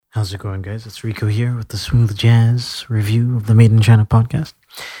How's it going, guys? It's Rico here with the Smooth Jazz review of the Made in China podcast.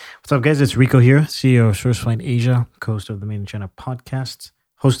 What's up, guys? It's Rico here, CEO of SourceFind Asia, co-host of the Made in China podcast,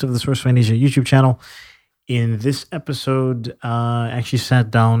 host of the SourceFind Asia YouTube channel. In this episode, I actually sat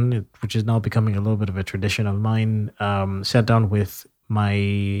down, which is now becoming a little bit of a tradition of mine, sat down with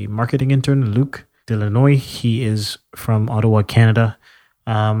my marketing intern, Luke Delanoy. He is from Ottawa, Canada.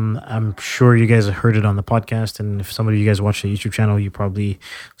 I'm sure you guys have heard it on the podcast, and if some of you guys watch the YouTube channel, you probably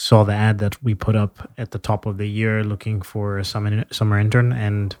saw the ad that we put up at the top of the year looking for a summer intern,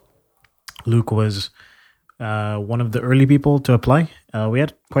 and Luke was one of the early people to apply. We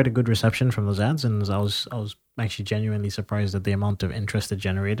had quite a good reception from those ads, and I was actually genuinely surprised at the amount of interest it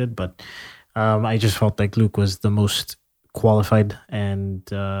generated. But I just felt like Luke was the most qualified and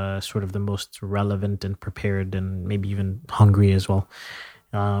sort of the most relevant and prepared, and maybe even hungry as well.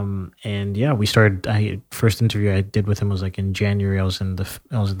 And yeah, we started. First interview I did with him was like in January. I was in the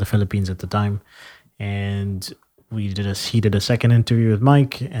Philippines at the time, and he did a second interview with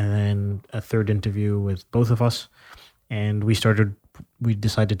Mike, and then a third interview with both of us. And we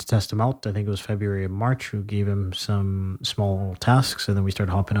decided to test him out. I think it was February or March. We gave him some small tasks, and then we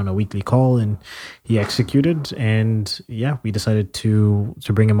started hopping on a weekly call, and he executed. And yeah, we decided to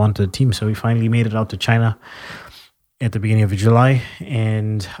bring him onto the team. So we finally made it out to China at the beginning of July,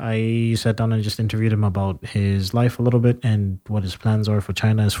 and I sat down and just interviewed him about his life a little bit and what his plans are for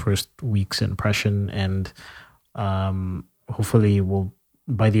China, his first week's impression, and hopefully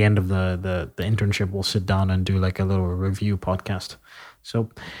by the end of the internship, we'll sit down and do like a little review podcast.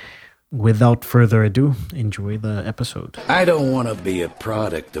 So without further ado, enjoy the episode. I don't want to be a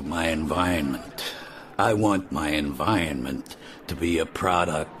product of my environment. I want my environment to be a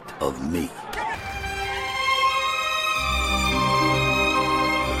product of me.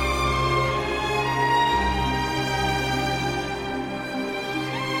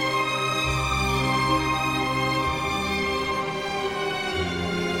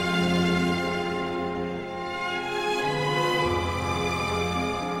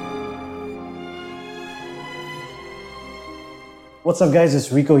 What's up, guys?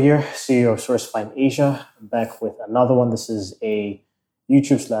 It's Rico here, CEO of SourceFind Asia. I'm back with another one. This is a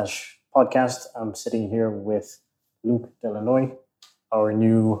YouTube/podcast. I'm sitting here with Luke Delanoy, our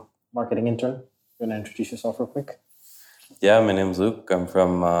new marketing intern. You want to introduce yourself real quick? Yeah, my name's Luke. I'm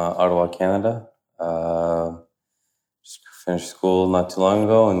from Ottawa, Canada. Just finished school not too long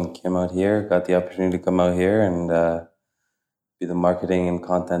ago and came out here. Got the opportunity to come out here and be the marketing and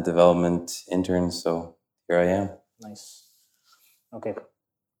content development intern. So here I am. Nice. Okay.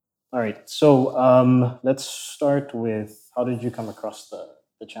 All right. So let's start with, how did you come across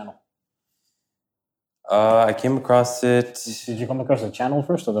the channel? I came across it. Did you come across the channel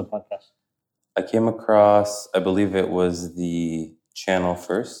first or the podcast? I came across, I believe it was the channel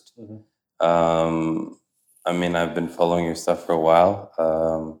first. Mm-hmm. I mean, I've been following your stuff for a while.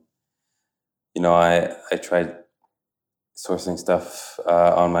 I tried sourcing stuff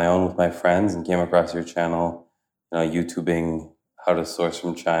on my own with my friends and came across your channel, YouTubing how to source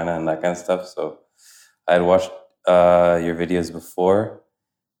from China and that kind of stuff. So I had watched your videos before,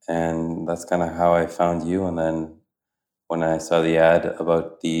 and that's kind of how I found you. And then when I saw the ad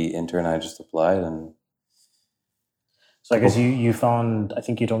about the intern, I just applied. And so I guess you found, I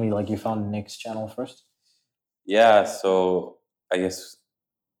think you told me like you found Nick's channel first. Yeah. So I guess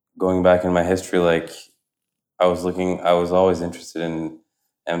going back in my history, like I was always interested in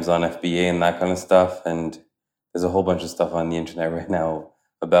Amazon FBA and that kind of stuff. And there's a whole bunch of stuff on the internet right now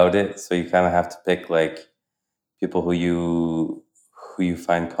about it. So you kind of have to pick like people who you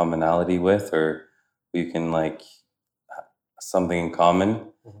find commonality with, or who you can like something in common.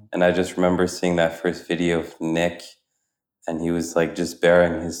 Mm-hmm. And I just remember seeing that first video of Nick, and he was like just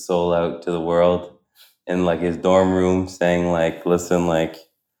bearing his soul out to the world in like his dorm room, saying like, listen, like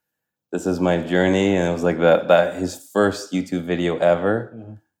this is my journey. And it was like that his first YouTube video ever.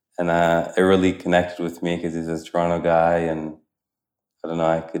 Mm-hmm. And it really connected with me because he's a Toronto guy, and I don't know,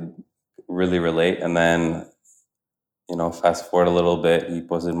 I could really relate. And then, fast forward a little bit, he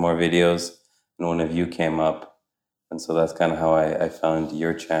posted more videos, and one of you came up. And so that's kind of how I found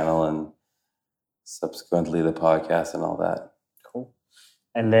your channel and subsequently the podcast and all that. Cool.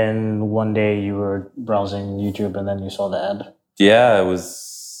 And then one day you were browsing YouTube and then you saw the ad. Yeah, it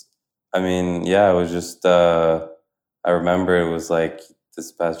was just, I remember it was like this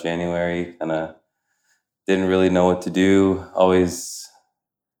past January, kind of didn't really know what to do, always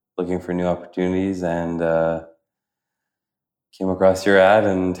looking for new opportunities, and came across your ad.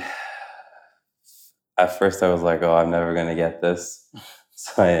 And at first I was like, oh, I'm never going to get this.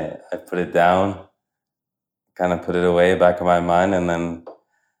 So I put it down, kind of put it away back in my mind. And then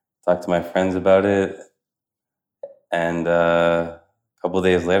talked to my friends about it, and a couple of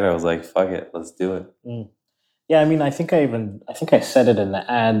days later, I was like, "Fuck it, let's do it." Yeah, I mean, I think I said it in the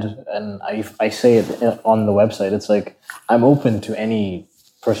ad, and I say it on the website. It's like I'm open to any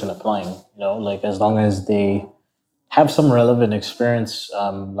person applying. Like as long as they have some relevant experience.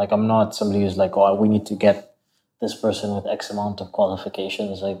 Like I'm not somebody who's like, oh, we need to get this person with X amount of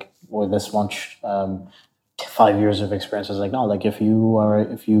qualifications, like or this much 5 years of experience. It's like no, like if you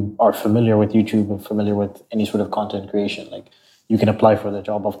are familiar with YouTube and familiar with any sort of content creation, like you can apply for the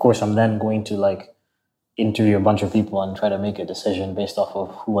job. Of course, I'm then going to like interview a bunch of people and try to make a decision based off of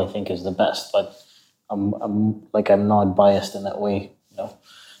who I think is the best. But I'm not biased in that way.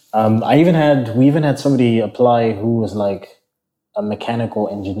 We even had somebody apply who was like a mechanical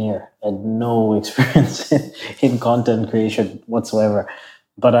engineer, had no experience in content creation whatsoever.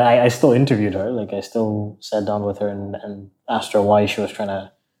 But I still interviewed her. Like I still sat down with her and asked her why she was trying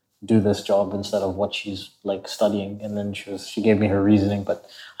to do this job instead of what she's like studying. And then she gave me her reasoning. But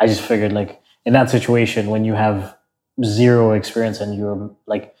I just figured like in that situation when you have zero experience and you're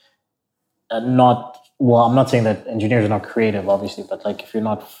like not well, I'm not saying that engineers are not creative, obviously, but like if you're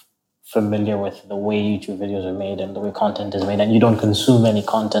not familiar with the way YouTube videos are made and the way content is made, and you don't consume any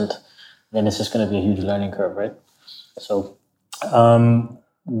content, then it's just going to be a huge learning curve, right? So, talk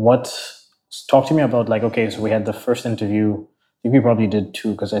to me about like, okay, so we had the first interview. I think we probably did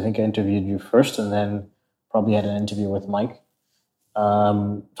two because I think I interviewed you first, and then probably had an interview with Mike.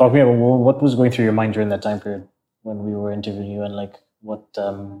 Talk to me about what was going through your mind during that time period when we were interviewing you, and like what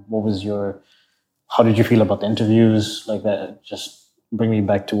was how did you feel about the interviews? Like that, just bring me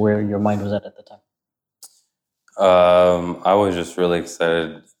back to where your mind was at the time. I was just really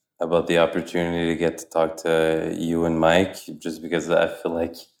excited about the opportunity to get to talk to you and Mike, just because I feel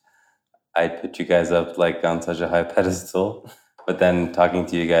like I put you guys up like on such a high pedestal. But then talking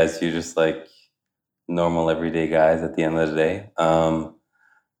to you guys, you're just like normal everyday guys at the end of the day.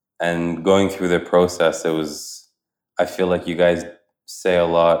 And going through the process, I feel like you guys say a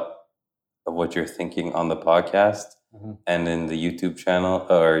lot of what you're thinking on the podcast and in the YouTube channel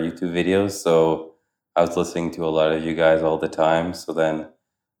or YouTube videos. So I was listening to a lot of you guys all the time. So then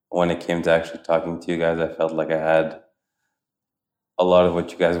when it came to actually talking to you guys, I felt like I had a lot of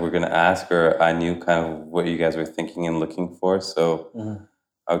what you guys were going to ask, or I knew kind of what you guys were thinking and looking for. So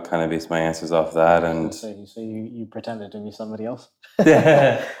I would kind of base my answers off that. And so you pretended to be somebody else.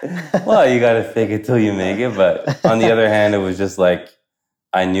 Well, you got to fake it till you make it. But on the other hand, it was just like,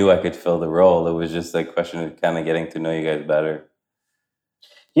 I knew I could fill the role. It was just a question of kind of getting to know you guys better.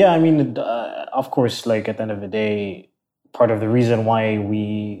 Yeah, I mean, of course, like at the end of the day, part of the reason why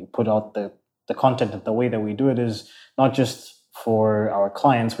we put out the content the way that we do it is not just for our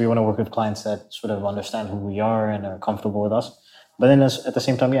clients. We want to work with clients that sort of understand who we are and are comfortable with us. But then at the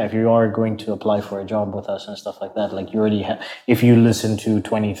same time, yeah, if you are going to apply for a job with us and stuff like that, like you already if you listen to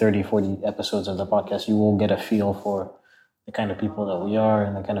 20, 30, 40 episodes of the podcast, you will get a feel for the kind of people that we are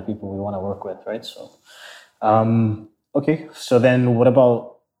and the kind of people we want to work with, right? So, okay. So then what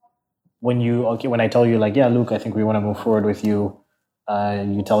about when I tell you like, yeah, Luke, I think we want to move forward with you,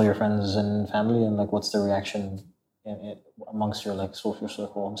 you tell your friends and family, and like, what's the reaction amongst your like social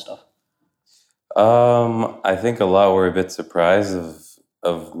circle and stuff? I think a lot were a bit surprised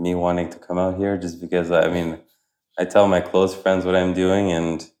of me wanting to come out here, just because I tell my close friends what I'm doing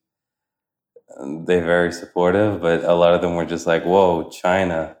and they're very supportive, but a lot of them were just like, whoa,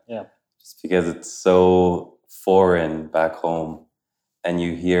 China. Yeah. Just because it's so foreign back home and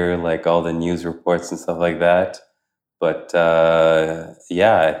you hear like all the news reports and stuff like that. But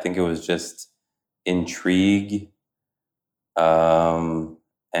yeah, I think it was just intrigue. And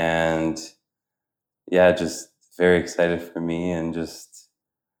yeah, just very excited for me and just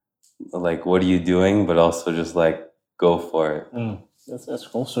like, what are you doing? But also just like, go for it. That's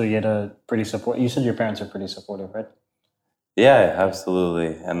cool. So you had a pretty you said your parents are pretty supportive, right? Yeah,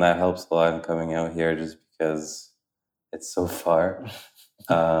 absolutely. And that helps a lot in coming out here just because it's so far.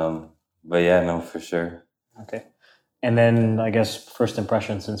 But yeah, no, for sure. Okay. And then I guess first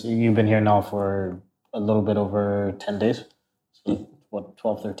impression, since you've been here now for a little bit over 10 days. So what,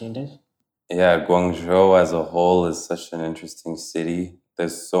 12, 13 days? Yeah, Guangzhou as a whole is such an interesting city.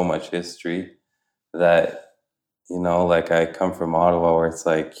 There's so much history that, you know, like I come from Ottawa where it's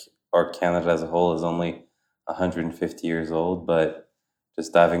like, or Canada as a whole is only 150 years old, but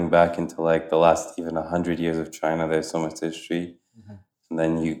just diving back into like the last even 100 years of China, there's so much history. And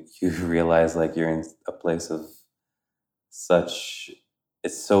then you realize like you're in a place of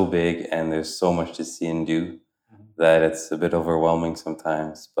it's so big and there's so much to see and do that it's a bit overwhelming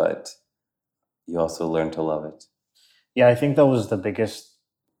sometimes, but you also learn to love it. Yeah, I think that was the biggest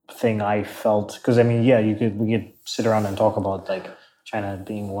thing I felt, because I mean, yeah, we could sit around and talk about like China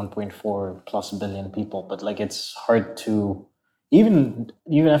being 1.4 plus billion people, but like it's hard to even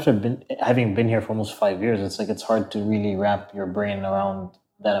after having been here for almost 5 years, it's like it's hard to really wrap your brain around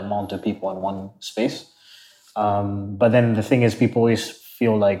that amount of people in one space. But then the thing is, people always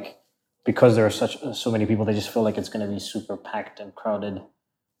feel like because there are so many people, they just feel like it's going to be super packed and crowded.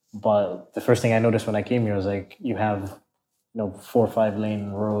 But the first thing I noticed when I came here was like you have 4 or 5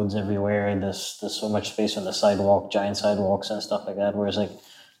 lane roads everywhere, and there's so much space on the sidewalk, giant sidewalks and stuff like that. Whereas like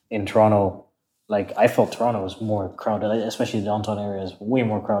in Toronto, like I felt Toronto was more crowded, especially the downtown area is way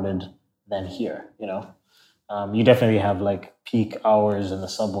more crowded than here. You definitely have like peak hours in the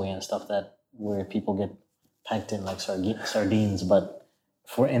subway and stuff where people get packed in like sardines. But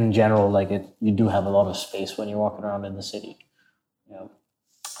for in general, like you do have a lot of space when you're walking around in the city. Yeah.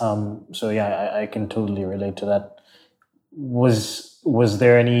 So yeah, I can totally relate to that. Was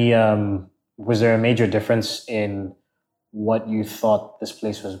there a major difference in what you thought this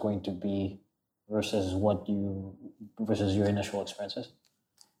place was going to be versus your initial experiences?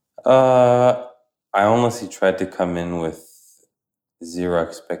 I honestly tried to come in with zero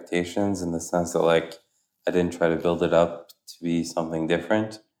expectations, in the sense that like I didn't try to build it up to be something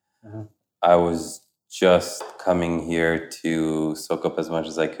different. Mm-hmm. I was just coming here to soak up as much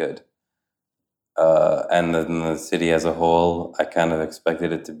as I could. And then the city as a whole, I kind of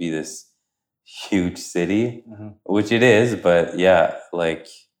expected it to be this huge city, Mm-hmm. which it is, but yeah, like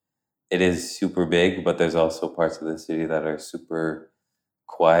it is super big, but there's also parts of the city that are super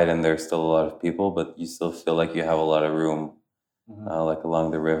quiet and there's still a lot of people, but you still feel like you have a lot of room, Mm-hmm. like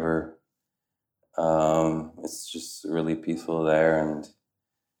along the river. It's just really peaceful there, and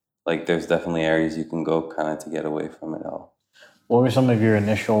like there's definitely areas you can go kind of to get away from it all. What were some of your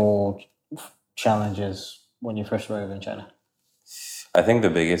initial challenges when you first arrived in China? I think the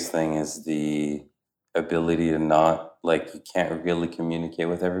biggest thing is the ability to not, like, you can't really communicate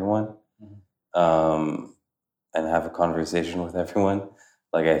with everyone, and have a conversation with everyone.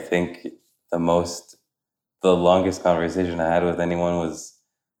 Like, I think the longest conversation I had with anyone was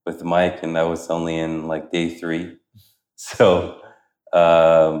with Mike, and that was only in like day 3. So,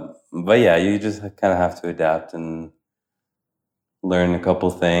 but yeah, you just kind of have to adapt and learn a couple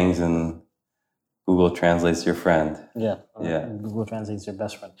things, and Google Translate's your friend. Yeah. Yeah. Google Translate's your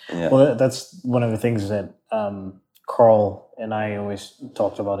best friend. Yeah. Well, that's one of the things that Carl and I always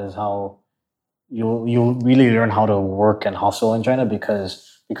talked about, is how you'll really learn how to work and hustle in China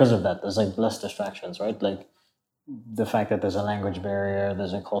because of that. There's like less distractions, right? Like the fact that there's a language barrier,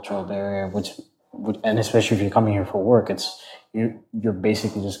 there's a cultural barrier, which and especially if you're coming here for work, you're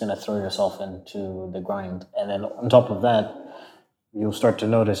basically just going to throw yourself into the grind. And then on top of that, you'll start to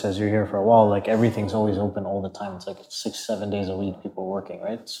notice as you're here for a while, like everything's always open all the time. It's like 6-7 days a week, people working,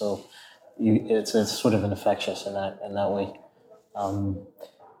 right? So it's sort of infectious in that way.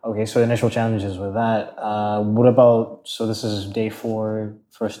 Okay, so initial challenges with that. What about, so this is day 4,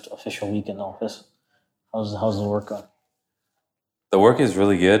 first official week in the office. How's the work going? The work is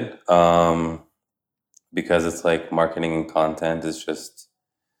really good, because it's like marketing and content is just,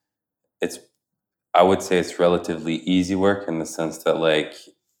 I would say it's relatively easy work, in the sense that like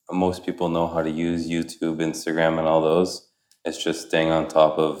most people know how to use YouTube, Instagram, and all those. It's just staying on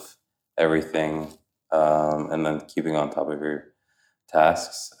top of everything, and then keeping on top of your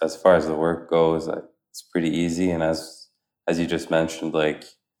tasks. As far as the work goes, it's pretty easy. And as you just mentioned, like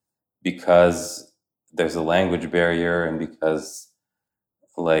because there's a language barrier, and because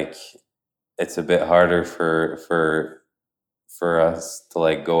like it's a bit harder for us to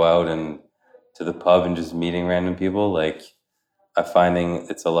like go out and to the pub and just meeting random people, like I'm finding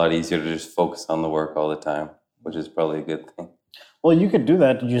it's a lot easier to just focus on the work all the time, which is probably a good thing. Well, you could do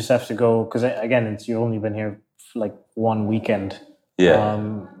that. You just have to go, because again, you've only been here for like one weekend. Yeah.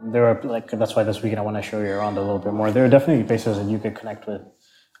 There are that's why this weekend I want to show you around a little bit more. There are definitely places that you could connect with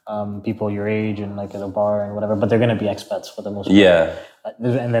people your age and like at a bar and whatever, but they're going to be expats for the most part. Yeah.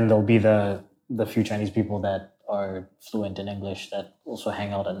 And then there'll be the few Chinese people that are fluent in English that also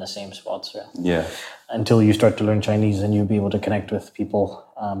hang out in the same spots. Yeah. Until you start to learn Chinese, and you'll be able to connect with people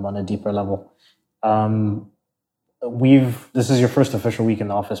on a deeper level. This is your first official week in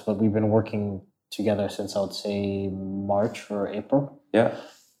the office, but we've been working together since I would say March or April. Yeah.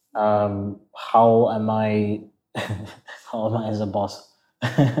 How am I as a boss?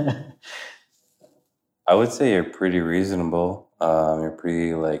 I would say you're pretty reasonable. You're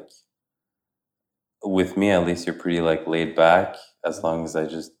pretty like, with me at least, you're pretty like laid back, as long as I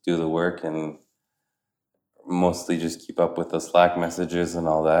just do the work and mostly just keep up with the Slack messages and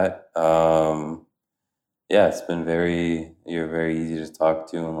all that. Yeah, it's been you're very easy to talk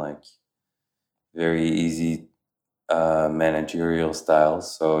to and like very easy managerial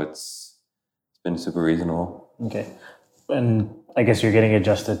styles. So it's been super reasonable. Okay. And I guess you're getting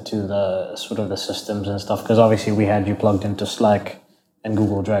adjusted to the sort of the systems and stuff, because obviously we had you plugged into Slack and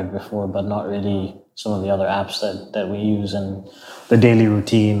Google Drive before, but not really some of the other apps that we use, and the daily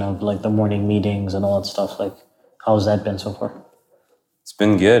routine of like the morning meetings and all that stuff. Like, how's that been so far? It's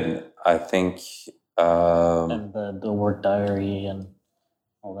been good. I think, And the work diary and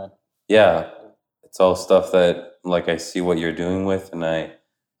all that. yeah, it's all stuff that like I see what you're doing with, and I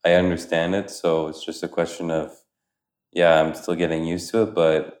understand it. So it's just a question of, yeah, I'm still getting used to it,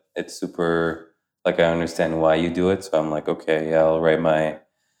 but it's super like I understand why you do it. So I'm like, okay, yeah, I'll write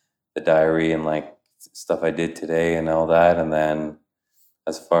the diary and like stuff I did today and all that, and then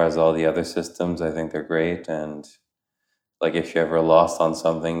as far as all the other systems, I think they're great. And like if you're ever lost on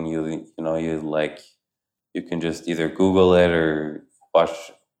something, you know you can just either Google it or watch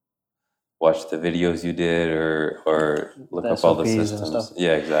the videos you did or look The up all the SOPs and systems. stuff.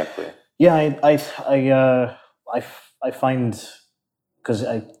 Yeah, exactly. Yeah, I find, because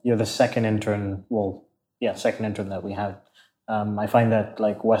you're the second intern. Well, yeah, second intern that we have. I find that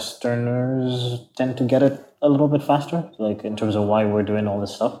like Westerners tend to get it a little bit faster, like in terms of why we're doing all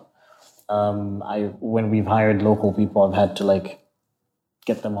this stuff. When we've hired local people, I've had to like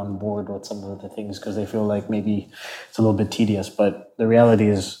get them on board with some of the things because they feel like maybe it's a little bit tedious. But the reality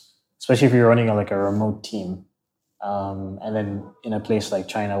is, especially if you're running like a remote team, and then in a place like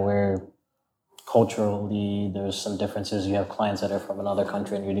China where culturally there's some differences, you have clients that are from another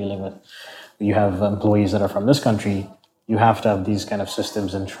country and you're dealing with, you have employees that are from this country, you have to have these kind of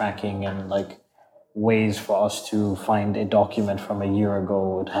systems and tracking and like ways for us to find a document from a year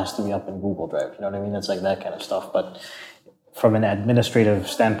ago. It has to be up in Google Drive. You know what I mean? It's like that kind of stuff. But from an administrative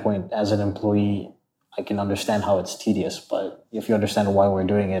standpoint, as an employee, I can understand how it's tedious. But if you understand why we're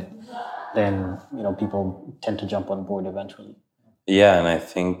doing it, then people tend to jump on board eventually. Yeah, and I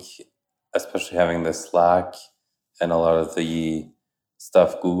think especially having the Slack and a lot of the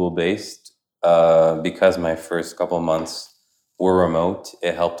stuff Google based, because my first couple months were remote,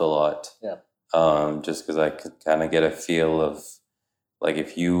 it helped a lot. Yeah. Just because I could kind of get a feel of like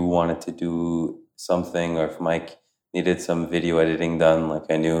if you wanted to do something or if Mike needed some video editing done, like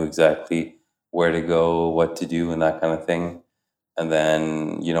I knew exactly where to go, what to do, and that kind of thing. And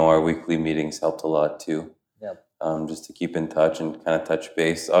then our weekly meetings helped a lot too. Yeah. Just to keep in touch and kind of touch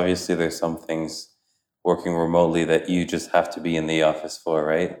base. Obviously, there's some things working remotely that you just have to be in the office for,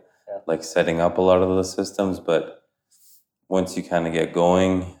 right? Yeah. Like setting up a lot of the systems, but once you kind of get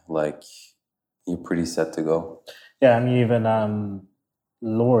going, like you're pretty set to go. Yeah, I mean, even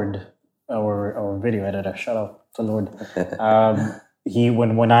Lord, our video editor, shout out to Lord.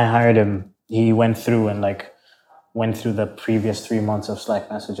 When I hired him, he went through the previous 3 months of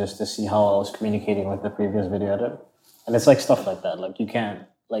Slack messages to see how I was communicating with the previous video editor. And it's like stuff like that. Like you can't,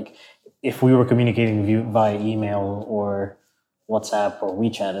 like if we were communicating via email or WhatsApp or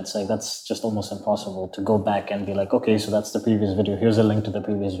WeChat, it's like that's just almost impossible to go back and be like, okay, so that's the previous video. Here's a link to the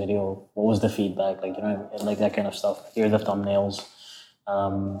previous video. What was the feedback? Like, like that kind of stuff. Here are the thumbnails.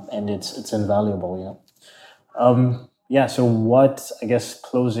 And it's invaluable, yeah. So what, I guess,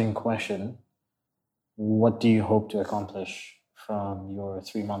 closing question, what do you hope to accomplish from your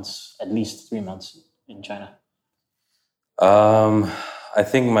 3 months, at least 3 months in China? I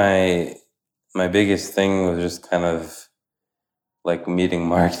think my biggest thing was just kind of like meeting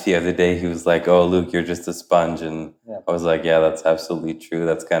Mark the other day. He was like, "Oh, Luke, you're just a sponge," and Yeah. I was like, "Yeah, that's absolutely true.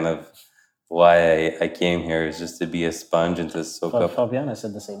 That's kind of why I came here, is just to be a sponge and to soak up." Fabiana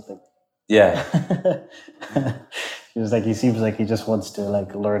said the same thing. Yeah. He was like, he seems like he just wants to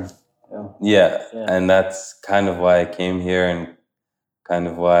like learn. Yeah, Yeah. and that's kind of why I came here, and kind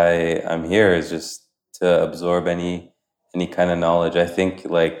of why I'm here is just to absorb any kind of knowledge. I think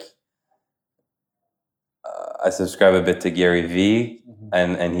like I subscribe a bit to Gary Vee,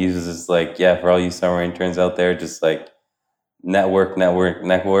 and he was just like, yeah, for all you summer interns out there, just like network,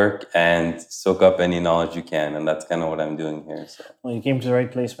 and soak up any knowledge you can, and that's kind of what I'm doing here. So. Well, you came to the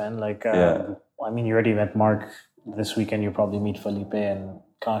right place, man. Like, Yeah. I mean, you already met Mark this weekend. You probably meet Felipe and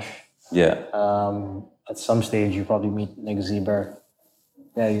Kash. Yeah, At some stage, you probably meet Nick Zieber.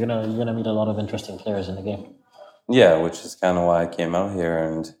 Yeah, you're gonna meet a lot of interesting players in the game. yeah, which is kind of why I came out here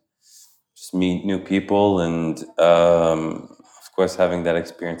and just meet new people, and of course, having that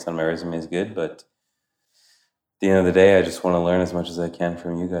experience on my resume is good, but at the end of the day, I just want to learn as much as I can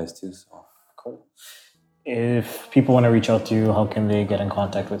from you guys too. So Cool. If people want to reach out to you, how can they get in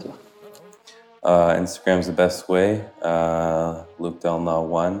contact with you? Instagram's the best way. Luke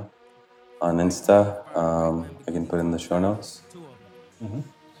Delna1. on Insta. I can put in the show notes.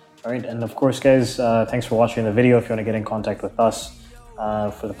 All right, and of course, guys, thanks for watching the video. If you want to get in contact with us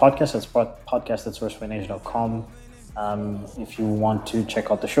for the podcast, that's podcast@sourcefineasia.com. If you want to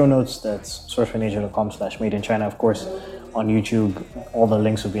check out the show notes, that's sourcefineasia.com/made in China. Of course, on YouTube, all the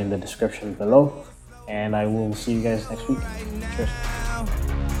links will be in the description below. And I will see you guys next week. Cheers.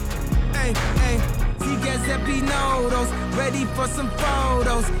 Ready for some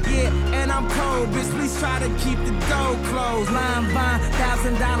photos, yeah, and I'm cold, bitch, please try to keep the door closed. Line vine,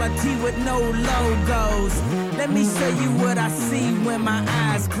 $1,000 tee with no logos. Let me show you what I see when my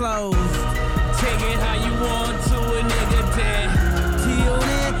eyes close. Take it how you want to, a nigga dead. Till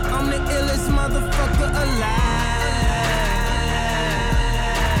then, I'm the illest motherfucker alive.